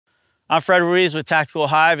I'm Fred Ruiz with Tactical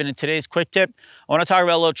Hyve, and in today's quick tip, I want to talk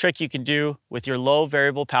about a little trick you can do with your low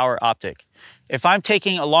variable power optic. If I'm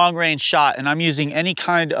taking a long range shot and I'm using any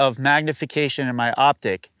kind of magnification in my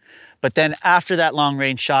optic, but then after that long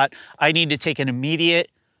range shot, I need to take an immediate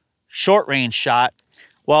short range shot,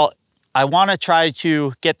 well, I want to try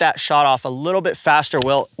to get that shot off a little bit faster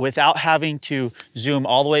without having to zoom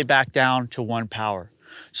all the way back down to 1 power.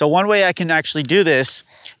 So one way I can actually do this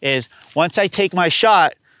is once I take my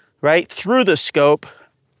shot right through the scope,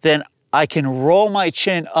 then I can roll my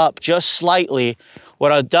chin up just slightly.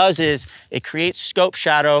 What it does is it creates scope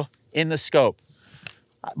shadow in the scope.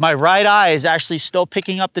 My right eye is actually still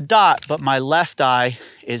picking up the dot, but my left eye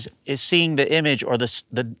is seeing the image or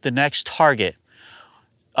the next target.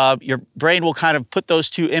 Your brain will kind of put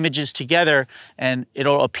those two images together and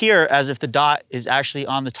it'll appear as if the dot is actually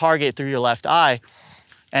on the target through your left eye.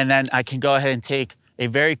 And then I can go ahead and take a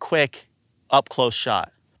very quick up close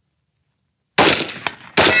shot.